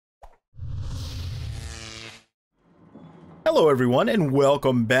Hello everyone and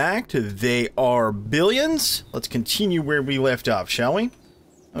welcome back to They Are Billions. Let's continue where we left off, shall we?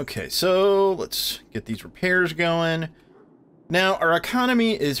 Okay, so let's get these repairs going. Now, our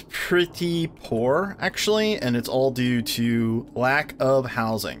economy is pretty poor, actually, and it's all due to lack of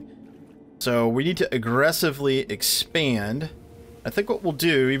housing. So we need to aggressively expand. I think what we'll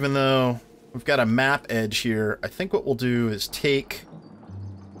do, even though we've got a map edge here, I think what we'll do is take...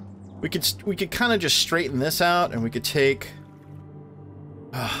 We could kind of just straighten this out, and we could take...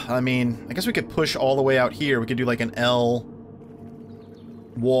 I mean, I guess we could push all the way out here. We could do like an L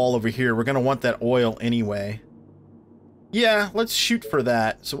wall over here. We're going to want that oil anyway. Yeah, let's shoot for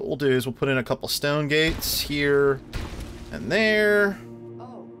that. So what we'll do is we'll put in a couple stone gates here and there.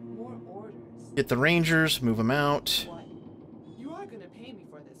 Oh, more orders. Get the rangers, move them out. What? You are going to pay me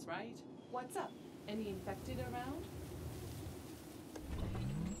for this, right? What's up? Any infected around?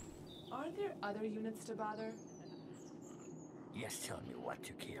 Are there other units to bother? Yes, tell me what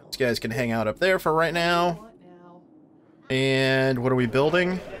to kill. These guys can hang out up there for right now. And what are we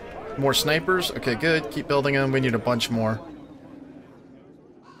building? More snipers? Okay, good. Keep building them. We need a bunch more.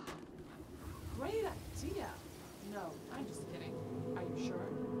 Great idea. No, I'm just kidding. Are you sure?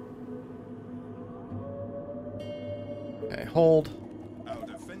 Okay, hold. Our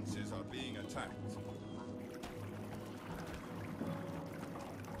defenses are being attacked.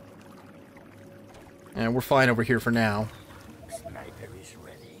 And we're fine over here for now. Sniper is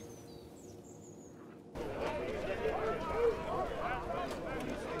ready.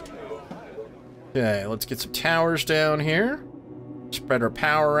 Okay, let's get some towers down here. Spread our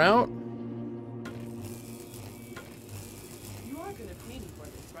power out. You are going to pay me for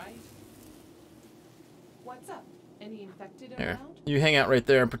this, right? What's up? Any infected There. around? You hang out right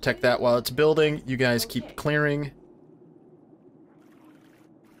there and protect that while it's building. You guys keep clearing.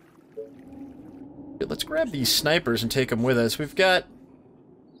 Good, let's grab these snipers and take them with us. We've got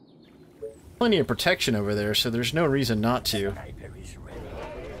plenty of protection over there, so there's no reason not to. Sniper is ready.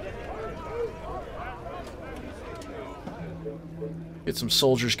 Get some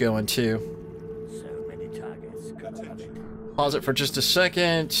soldiers going too. So many targets. Attention. Pause it for just a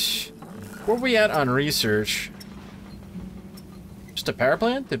second. Where are we at on research? Just a power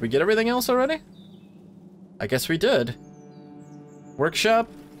plant? Did we get everything else already? I guess we did. Workshop?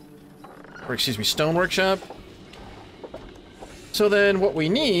 Or excuse me, stone workshop. So then what we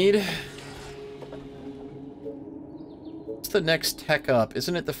need... What's the next tech up?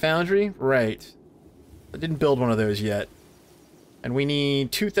 Isn't it the foundry? Right. I didn't build one of those yet. And we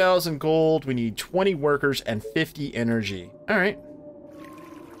need 2,000 gold, we need 20 workers, and 50 energy. Alright.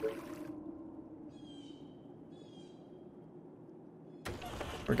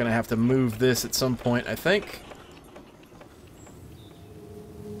 We're gonna have to move this at some point, I think.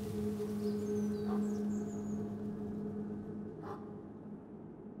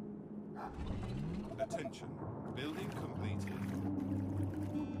 Attention. Building completed.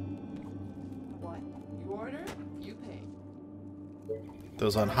 What? You order? You pay.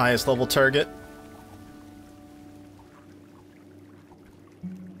 Those on highest level target.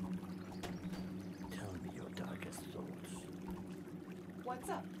 Tell me your darkest thoughts. What's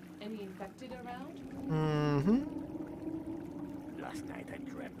up? Any infected around? Mm-hmm. Last night I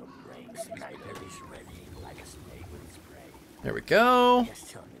dreamt of brains. Sniper is ready, like a snake with its prey. There we go.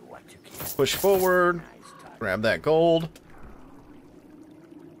 Yes, tell me what to kill. Push forward. Nice target. Grab that gold.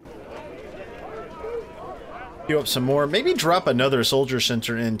 Queue up some more. Maybe drop another soldier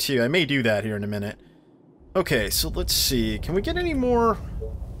center in too. I may do that here in a minute. Okay, so let's see. Can we get any more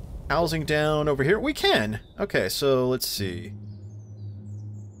housing down over here? We can. Okay, so let's see.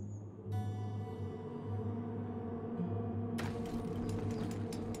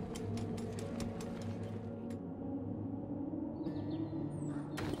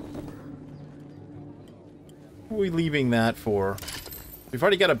 What are we leaving that for? We've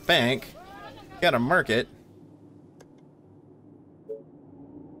already got a bank. Got a market.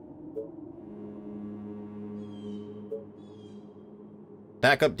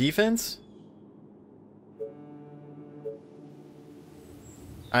 Backup defense?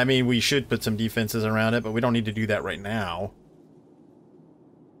 I mean, we should put some defenses around it, but we don't need to do that right now.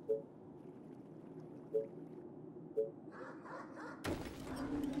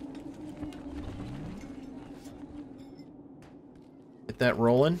 Get that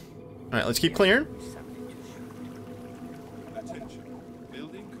rolling. Alright, let's keep clearing. Something to shoot. Attention.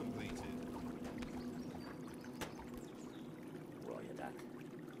 Building completed. Roger that.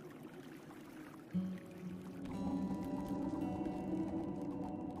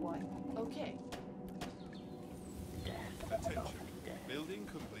 What? Okay. Attention. Building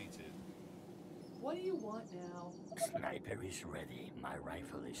completed. What do you want now? Sniper is ready. My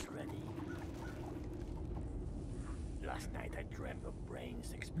rifle is ready. Last night I dreamt of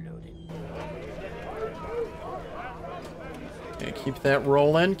brains exploding. Okay, keep that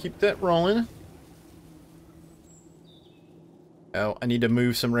rolling. Keep that rolling. Oh, I need to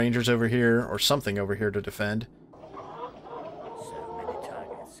move some rangers over here, or something over here to defend. So many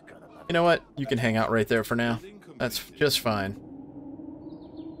targets got up. You know what? You can hang out right there for now. That's just fine.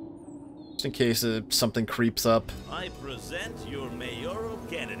 Just in case something creeps up. I present your mayoral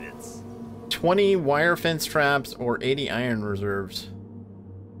candidates. 20 wire fence traps or 80 iron reserves.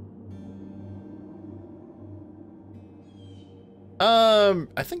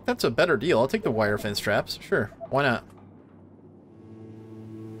 I think that's a better deal. I'll take the wire fence traps. Sure, why not?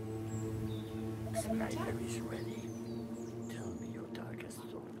 Sniper is ready. Tell me your darkest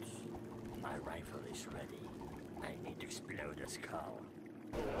thoughts. My rifle is ready. I need to explode a skull.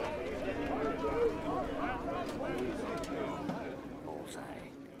 Bullseye.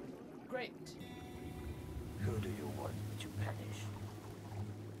 Great. Who do you want to punish?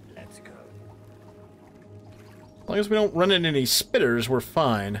 Let's go. As long as we don't run into any spitters, we're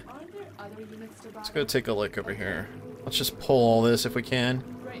fine. Are there other units to buy? Let's go take a look over here. Let's just pull all this if we can.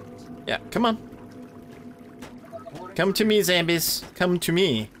 Great. Yeah, come on. Come to me, zombies. Come to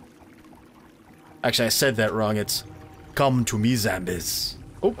me. Actually, I said that wrong. It's come to me, zombies.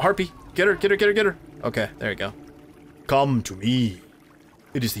 Oh, Harpy. Get her, get her, get her, get her. Okay, there you go. Come to me.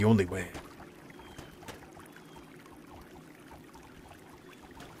 It is the only way.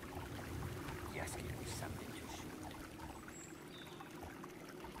 Just give me something to shoot.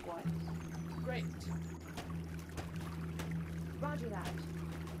 What? Great. Roger that.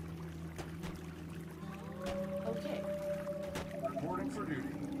 Okay. Reporting for duty.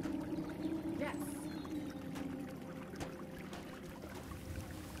 Yes.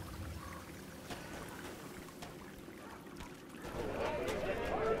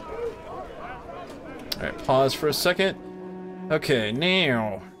 Alright, pause for a second. Okay,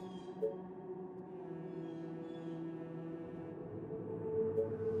 now.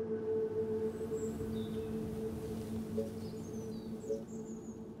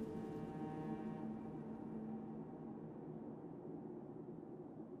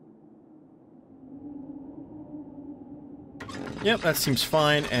 Yep, that seems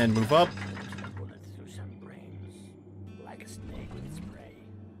fine, and move up. Bullet through some brains. Like a snake with its prey.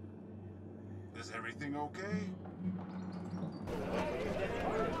 Is everything okay?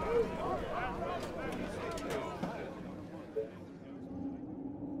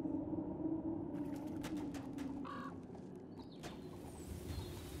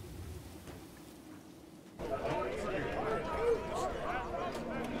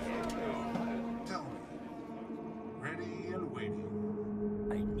 Tell me. Ready and waiting.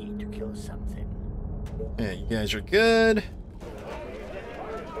 I need to kill something. Yeah, you guys are good.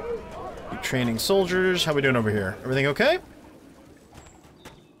 Keep training soldiers. How we doing over here? Everything okay?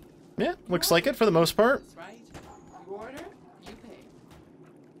 Yeah, looks like it for the most part. That's right. You order, you pay.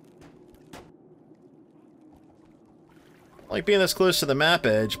 I like being this close to the map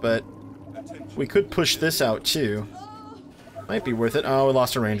edge, but we could push this out too. Might be worth it. Oh, we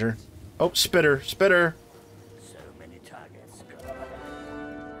lost a ranger. Oh, spitter, spitter. So many targets got up.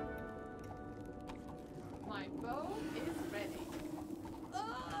 My bow is ready.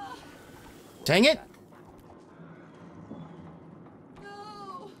 Ah, Dang it.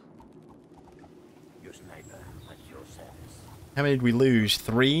 no. Your sniper at your service. How many did we lose?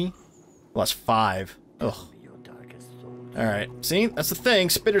 3? Lost 5. Ugh. Tell me your darkest thoughts. Alright, see? That's the thing.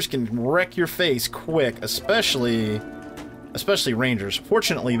 Spitters can wreck your face quick, especially rangers.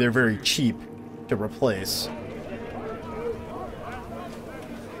 Fortunately, they're very cheap to replace.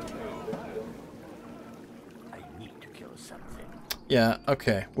 I need to kill something. Yeah,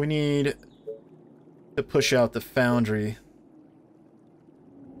 okay. We need to push out the foundry.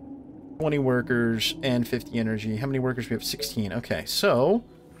 20 workers and 50 energy. How many workers? We have 16. Okay, so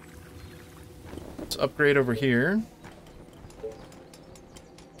let's upgrade over here.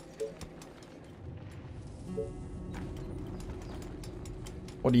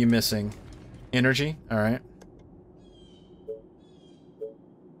 What are you missing? Energy? Alright.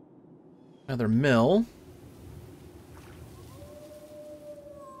 Another mill.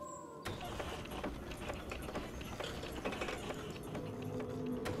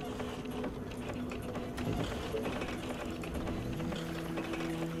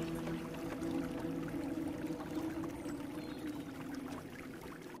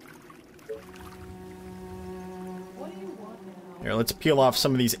 What do you want now? Here, let's peel off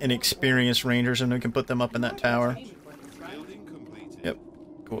some of these inexperienced rangers and we can put them up in that tower. Pay me for this, right? Building completed. Yep.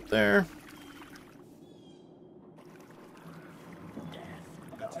 Go up there.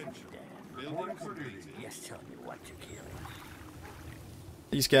 Just tell me what to kill.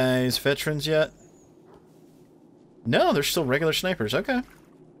 These guys veterans yet? No, they're still regular snipers. Okay.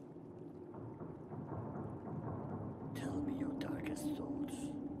 Tell me your darkest thoughts.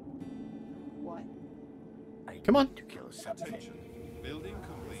 What? I Come on. need to kill something. Building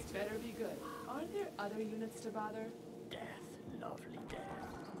complete. This better be good. Aren't there other units to bother? Death, lovely death.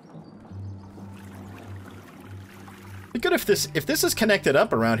 Be good if this is connected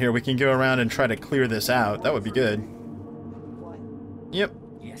up around here. We can go around and try to clear this out. That would be good. What? Yep.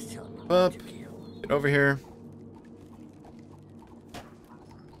 Yes, tell me Up. what to kill. Get over here.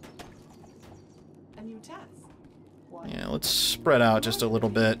 A new task. What? Yeah, let's spread out just a little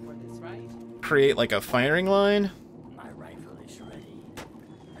bit. For this, right? Create like a firing line. My rifle is ready.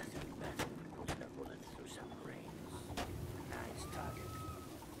 Nothing better than putting a bullet through some brains. Nice target.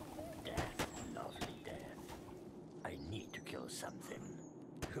 Death, lovely death. I need to kill something.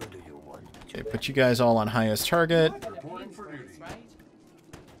 Who do you want me to Okay, put you guys all on highest target. You're gonna pay Reporting me for for duty. this, right?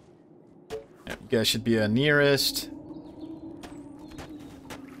 Yeah, you guys should be nearest.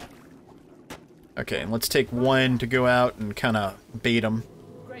 Okay, and let's take one to go out and kind of bait them.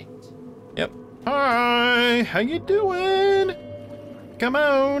 Great. Yep. Hi, how you doing? Come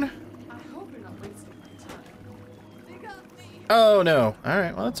on. I hope you're not wasting my time. They got me. Oh no. All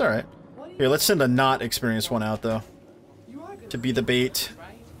right. Well, that's all right. What do you Here, let's send a not experienced one out though You are gonna to be the bait.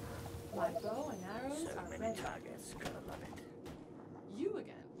 right? My bow and arrows So are many ready. targets, gonna love it. You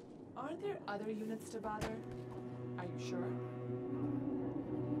again. Aren't there other units to bother? Are you sure?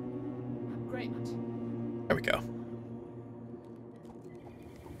 Great. There we go.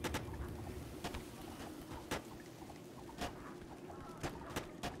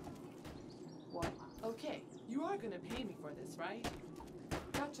 What? Okay. You are gonna pay me for this, right?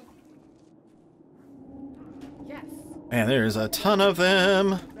 Gotcha. Yes. Man, there's a ton of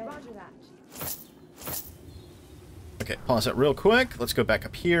them. Roger that. Okay, pause it real quick. Let's go back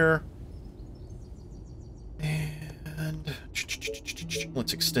up here. And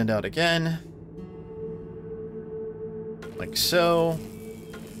let's extend out again. Like so.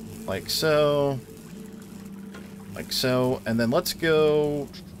 Like so. Like so. And then let's go...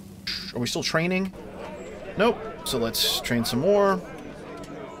 Are we still training? Nope. So let's train some more.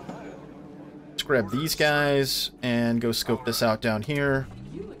 Let's grab these guys and go scope this out down here.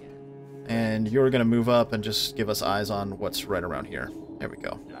 You again. And you're going to move up and just give us eyes on what's right around here. There we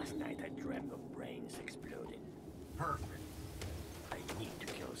go. Last night I dreamt of brains exploding. Perfect. I need to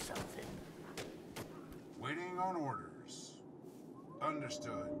kill something. Waiting on orders.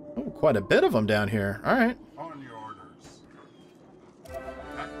 Understood. Oh, quite a bit of them down here. All right. On your orders.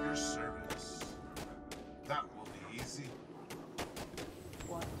 At your service. That will be easy.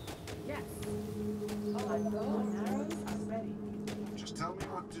 What? Yes. My bow and arrows are ready. Just tell me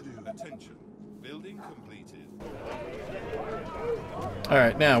what to do. Attention. Building completed. All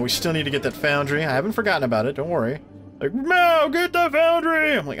right, now we still need to get that foundry. I haven't forgotten about it. Don't worry. Like, no, get the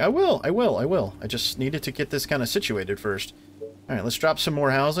foundry. I'm like, I will. I just needed to get this kind of situated first. All right, let's drop some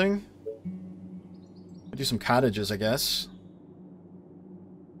more housing. We'll do some cottages, I guess.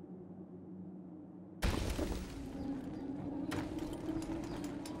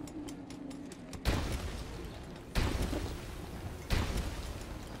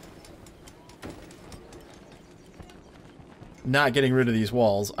 Not getting rid of these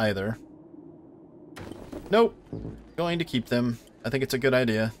walls either. Nope. Going to keep them. I think it's a good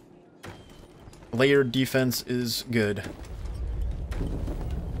idea. Layered defense is good.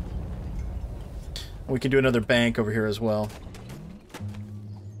 We can do another bank over here as well.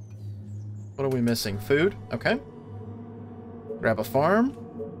 What are we missing? Food? Okay. Grab a farm.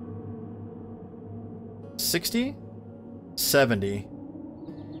 60? 70.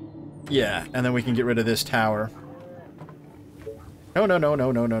 Yeah, and then we can get rid of this tower.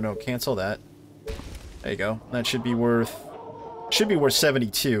 No. Cancel that. There you go. That should be worth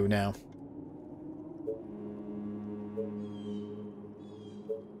 72 now.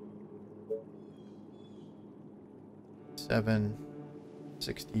 Seven,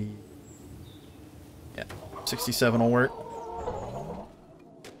 60. Yeah, 67 will work.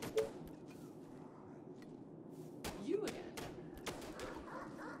 You again.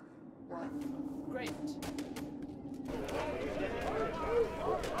 What? Great.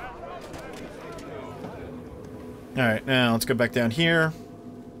 All right, now let's go back down here.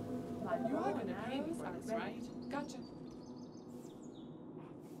 My bow and arrows are ready. Gotcha.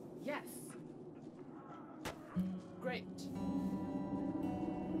 Yes. Great.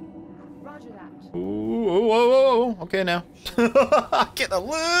 Roger that. Ooh, whoa. Okay, now. Getting a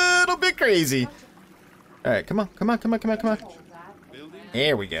little bit crazy. All right, come on. Hold that. Building.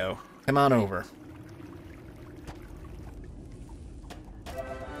 There we go. Come on over.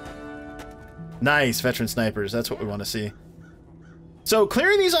 Nice, veteran snipers. That's what we want to see. So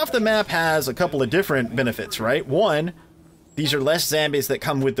clearing these off the map has a couple of different benefits, right? One, these are less zombies that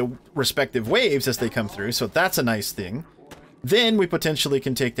come with the respective waves as they come through, so that's a nice thing. Then we potentially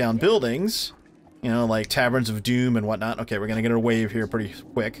can take down buildings, you know, like Taverns of Doom and whatnot. Okay, we're going to get a wave here pretty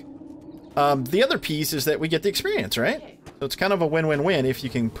quick. The other piece is that we get the experience, right? So it's kind of a win-win-win if you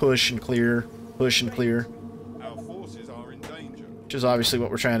can push and clear, push and clear. Our forces are in danger. Which is obviously what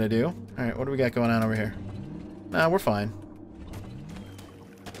we're trying to do. Alright, what do we got going on over here? Nah, we're fine.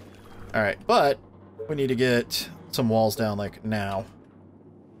 Alright, but we need to get some walls down, like, now.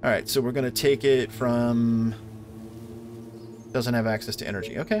 Alright, so we're going to take it from... Doesn't have access to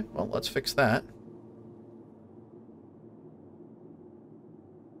energy. Okay, well, let's fix that.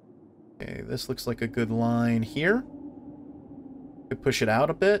 Okay, this looks like a good line here. Could push it out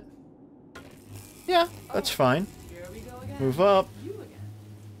a bit. Yeah, that's fine. Here we go again. Move up, You again.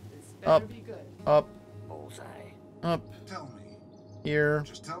 This better up, be good. up, Bullseye. up, Tell me. here,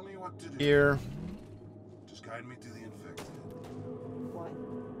 Just tell me what to do. here. Just guide me to the infected. What?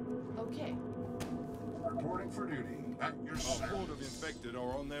 Okay. Reporting for duty. At your Our service. horde of infected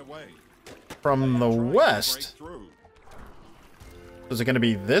are on their way. From the Trying to west. break through. Is it going to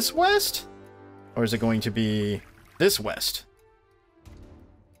be this west? Or is it going to be this west?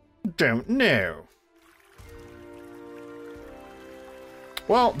 Don't know.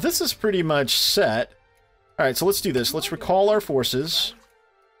 Well, this is pretty much set. Alright, so let's do this. Let's recall our forces.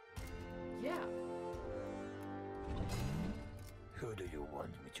 Yeah. Who do you want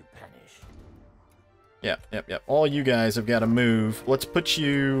me to punish? Yep. All you guys have got to move. Let's put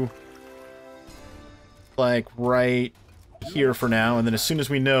you... like, right here for now, and then as soon as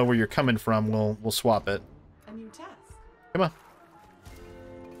we know where you're coming from, we'll swap it. A new task. Come on.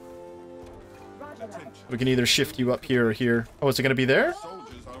 Roger that. Attention. We can either shift you up here or here. Oh, is it going to be there?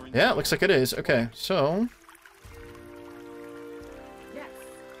 Soldiers are in Yeah, it looks like it is. Okay, so... Yes.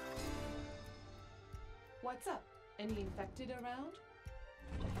 What's up? Any infected around?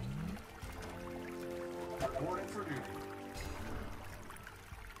 Reporting for duty.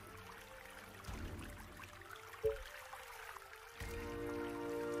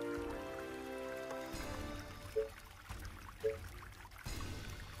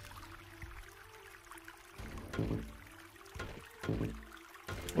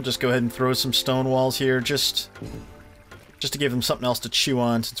 We'll just go ahead and throw some stone walls here, just to give them something else to chew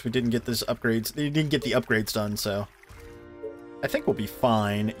on, since we didn't get this upgrades. They didn't get the upgrades done, so I think we'll be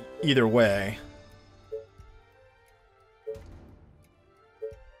fine either way.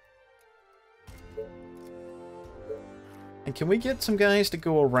 And can we get some guys to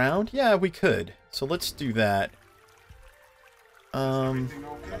go around? Yeah, we could. So let's do that. Everything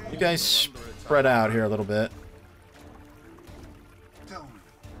okay? You guys spread out here a little bit. Tell me.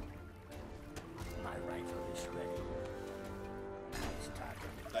 My rifle is ready. Nice target.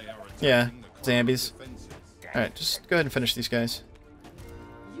 They are attacking Yeah, the Crown's zombies. defenses. Alright, just go ahead and finish these guys.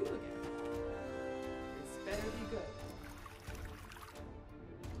 You again. This better be good.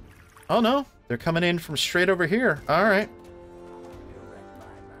 Oh no, they're coming in from straight over here. Alright. You read my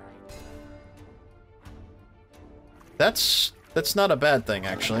mind. That's not a bad thing,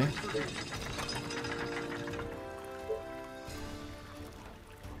 actually.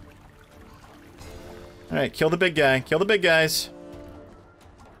 Alright, kill the big guy. Kill the big guys.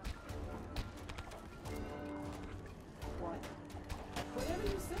 What? Whatever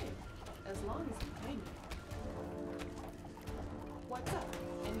you say, as long as you pay me. What's up?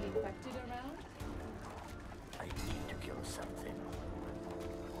 Any infected around? I need to kill something.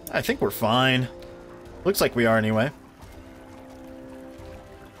 I think we're fine. Looks like we are anyway.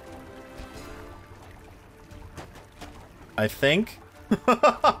 I think.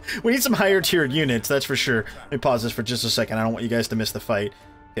 We need some higher tiered units, that's for sure. Let me pause this for just a second. I don't want you guys to miss the fight.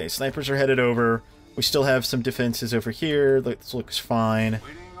 Okay, snipers are headed over. We still have some defenses over here. This looks fine.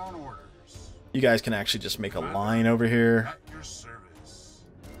 Waiting on orders. You guys can actually just make a line over here. At your service.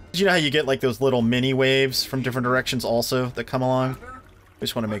 Did you know how you get like those little mini waves from different directions also that come along? We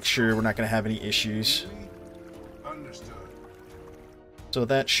just want to make sure we're not going to have any issues. Understood. So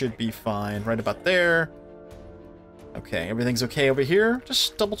that should be fine. Right about there. Okay, everything's okay over here.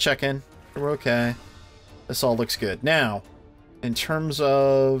 Just double checking. We're okay. This all looks good. Now, in terms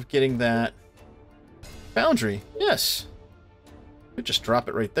of getting that boundary, yes. Could just drop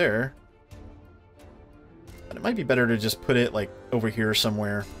it right there. But it might be better to just put it like over here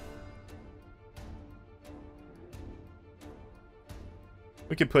somewhere.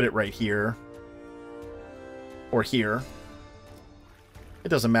 We could put it right here. Or here. It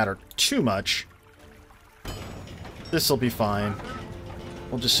doesn't matter too much. This'll be fine.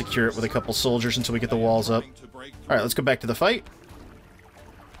 We'll just secure it with a couple soldiers until we get the walls up. Alright, let's go back to the fight.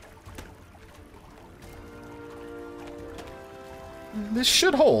 This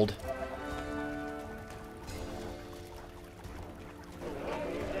should hold.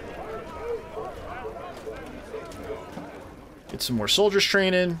 Get some more soldiers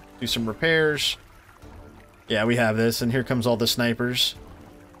training, do some repairs. Yeah, we have this, and here comes all the snipers.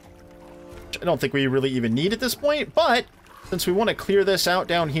 Which I don't think we really even need at this point, but since we want to clear this out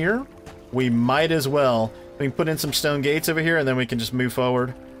down here, we might as well. We can put in some stone gates over here, and then we can just move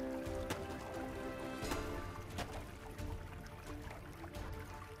forward.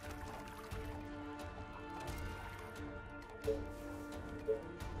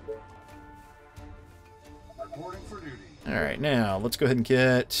 Reporting for duty. Alright, now let's go ahead and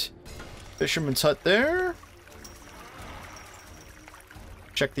get Fisherman's Hut there.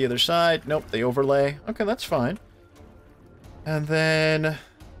 Check the other side. Nope, they overlay. Okay, that's fine. And then,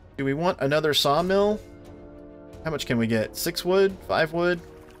 do we want another sawmill? How much can we get? 6 wood? 5 wood?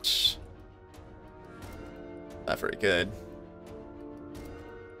 Not very good.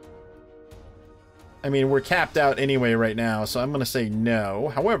 I mean, we're capped out anyway right now, so I'm going to say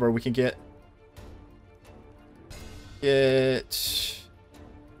no. However, we can get do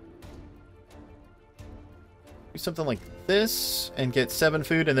something like this and get 7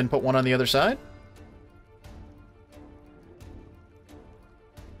 food and then put 1 on the other side.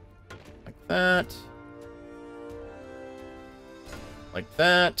 Like that. Like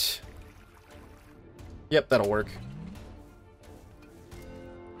that. Yep, that'll work.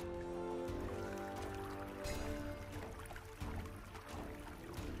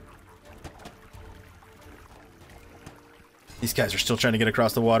 These guys are still trying to get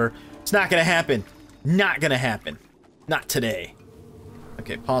across the water. It's not gonna happen. Not gonna happen. Not today.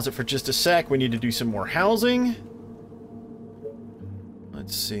 Okay, pause it for just a sec. We need to do some more housing.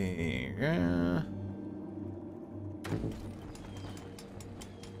 Let's see. Not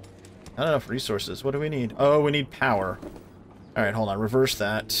enough resources. What do we need? Oh, we need power. Alright, hold on. Reverse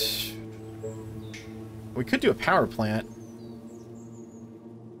that. We could do a power plant.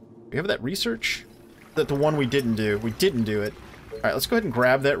 We have that research? That the one we didn't do. We didn't do it. Alright, let's go ahead and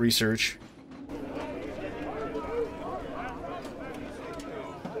grab that research.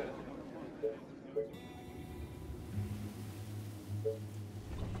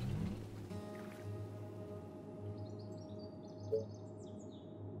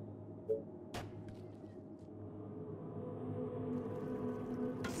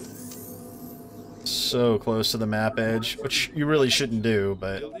 So close to the map edge, which you really shouldn't do,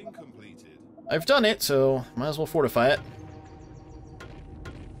 but I've done it, so might as well fortify it.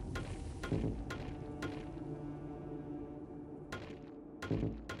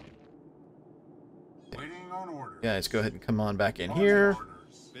 Waiting on orders. Guys, go ahead and come on back in here.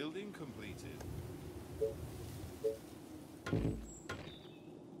 Building completed.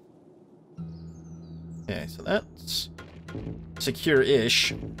 Okay, so that's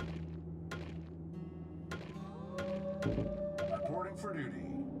secure-ish. Reporting for duty.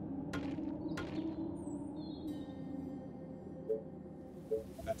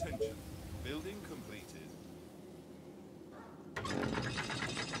 Attention. Building completed.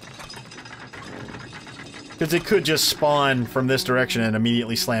 Because it could just spawn from this direction and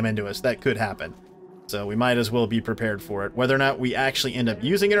immediately slam into us. That could happen. So we might as well be prepared for it. Whether or not we actually end up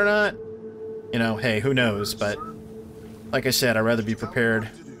using it or not, you know, hey, who knows? But like I said, I'd rather be prepared.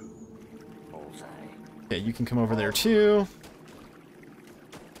 Okay, you can come over there too.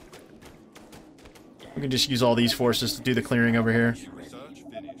 We can just use all these forces to do the clearing over here. Research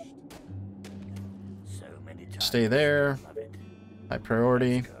finished. Stay there. High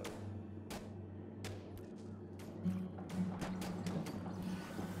priority.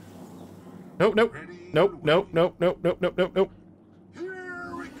 Nope, nope. Nope, nope, nope, nope, nope, nope, nope, nope.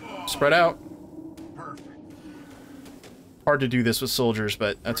 Here we go. Spread out. Perfect. Hard to do this with soldiers,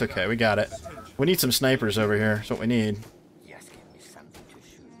 but that's okay. We got it. We need some snipers over here. That's what we need. Just give me something to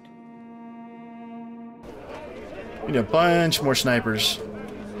shoot. We need a bunch more snipers.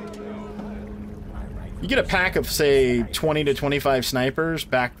 You get a pack of, say, 20 to 25 snipers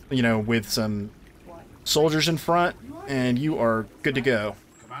back, you know, with some soldiers in front, and you are good to go.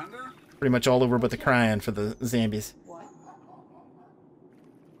 Commander? Pretty much all over but the crying for the zombies.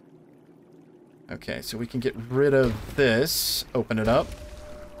 Okay, so we can get rid of this. Open it up.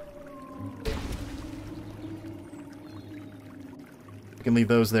 We can leave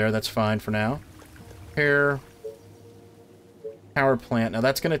those there. That's fine for now. Repair. Power plant. Now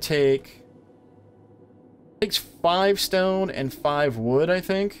that's going to take... Takes 5 stone and 5 wood, I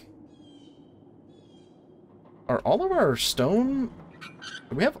think. Are all of our stone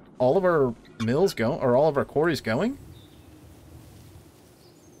Do we have all of our mills going, or all of our quarries going?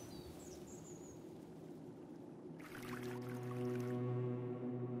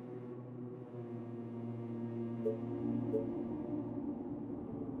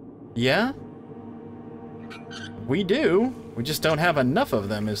 Yeah? We do. We just don't have enough of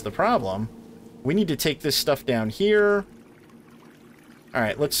them is the problem. We need to take this stuff down here.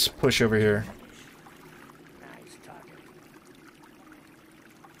 Alright, let's push over here. Nice target.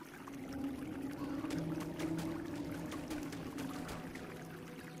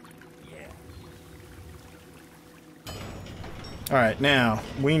 Yeah. Alright, now,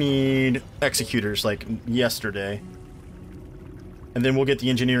 we need executors, like yesterday. And then we'll get the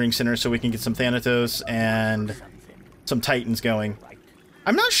engineering center so we can get some Thanatos and some Titans going.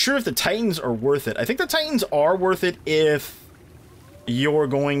 I'm not sure if the Titans are worth it. I think the Titans are worth it if you're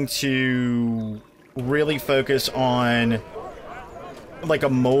going to really focus on like a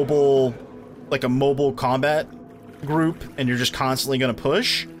mobile combat group and you're just constantly going to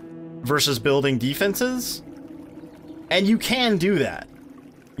push versus building defenses. And you can do that.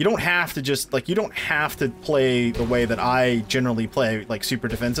 You don't have to just, like, you don't have to play the way that I generally play, like, super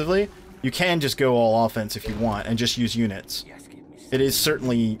defensively. You can just go all offense if you want and just use units. It is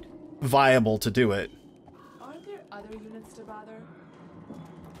certainly viable to do it. Aren't there other units to bother?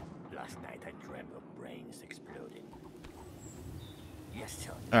 Last night I dreamt of brains exploding. Yes,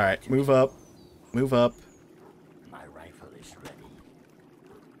 tell me. Alright, move up. Move up. My rifle is ready.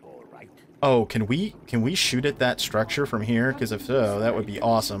 All right. Oh, can we shoot at that structure from here? Because if so, that would be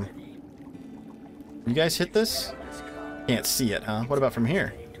awesome. You guys hit this? Let's go. Can't see it, huh? What about from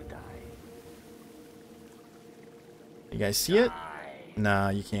here? Ready to die. You guys see it? Nah,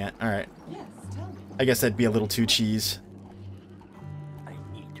 you can't. Alright. Yes, tell me. I guess that'd be a little too cheese. I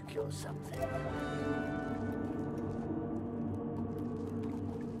need to kill something.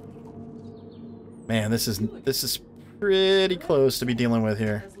 Man, this is pretty close to be dealing with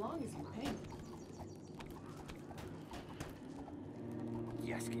here. As long as you pay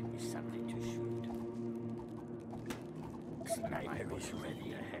me. Just give me something to shoot. Sniper is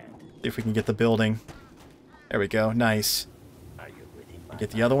ready ahead. See if we can get the building. There we go. Nice. Are you within my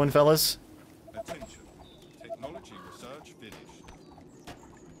Get the other one, fellas. Attention. Technology research finished.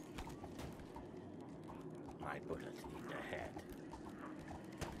 My bullets need ahead.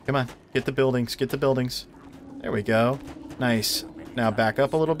 Come on. Get the buildings. Get the buildings. There we go. Nice. Now back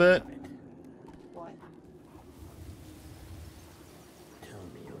up a little bit. What? Tell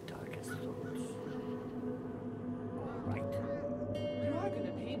me your darkest thoughts. All right. You are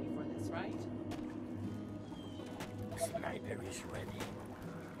gonna pay me for this, right? Sniper is ready.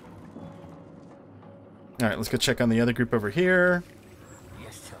 Alright, let's go check on the other group over here.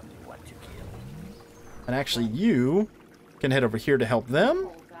 Yes, tell me what to kill. And actually, you can head over here to help them.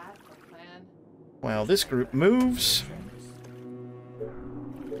 Hold that for plan. While this group moves.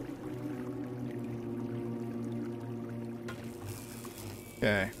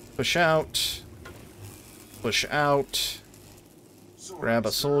 Okay. Push out. Push out. Grab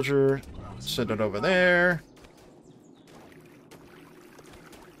a soldier. Set it over there.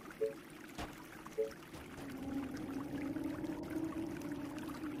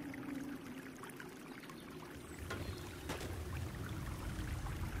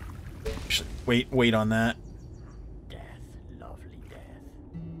 Actually, wait on that. Death, lovely death.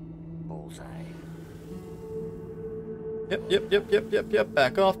 Bullseye. Yep.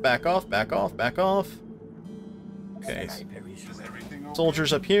 Back off, back off, back off, back off. Okay. Sniper is Is ready. everything okay?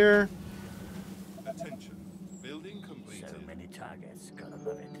 Soldiers up here. Attention. Building completed. So many targets, gonna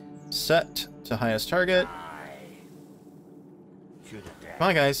love it. Set to highest target. Shoot at that. Come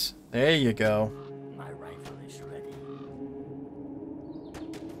on, guys. There you go. My rifle is ready.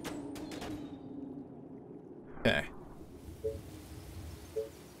 Okay.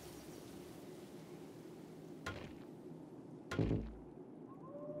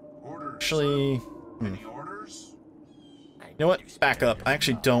 Orders. Actually, Any orders? you know what? Back up. I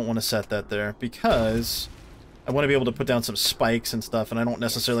actually don't want to set that there because I want to be able to put down some spikes and stuff, and I don't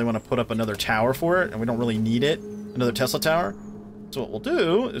necessarily want to put up another tower for it, and we don't really need it. Another Tesla tower. So what we'll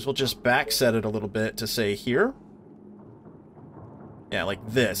do is we'll just back set it a little bit to say here. Yeah, like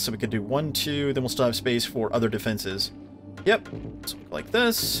this. So we could do 1, 2, then we'll still have space for other defenses. Yep. So like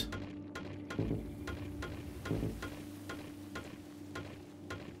this.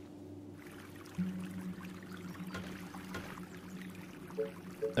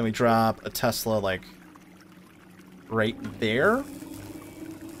 Then we drop a Tesla, like, right there.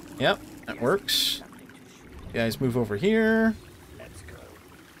 Yep, that works. You guys move over here. Let's go.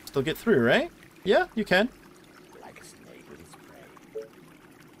 Still get through, right? Yeah, you can. Like a snake with its prey.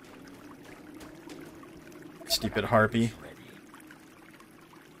 Stupid harpy.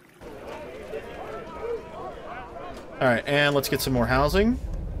 Alright, and let's get some more housing.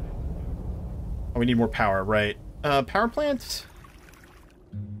 Oh, we need more power, right. Power plant?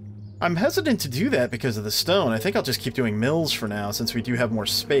 I'm hesitant to do that because of the stone. I think I'll just keep doing mills for now, since we do have more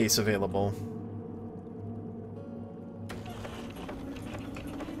space available.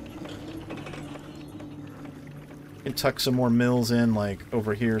 Can tuck some more mills in, like,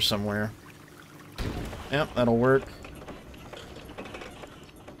 over here somewhere. Yep, that'll work.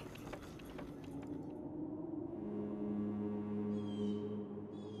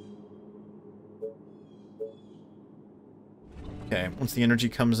 Okay, once the energy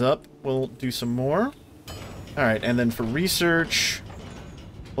comes up, we'll do some more. Alright, and then for research,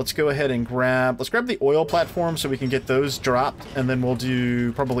 let's go ahead and let's grab the oil platform so we can get those dropped, and then we'll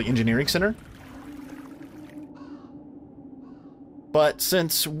do probably engineering center. But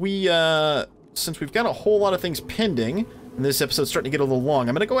since we've got a whole lot of things pending, and this episode's starting to get a little long,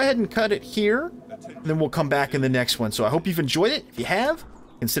 I'm going to go ahead and cut it here, and then we'll come back in the next one. So I hope you've enjoyed it. If you have,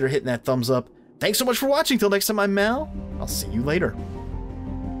 consider hitting that thumbs up. Thanks so much for watching. Till next time, I'm Mal. I'll see you later.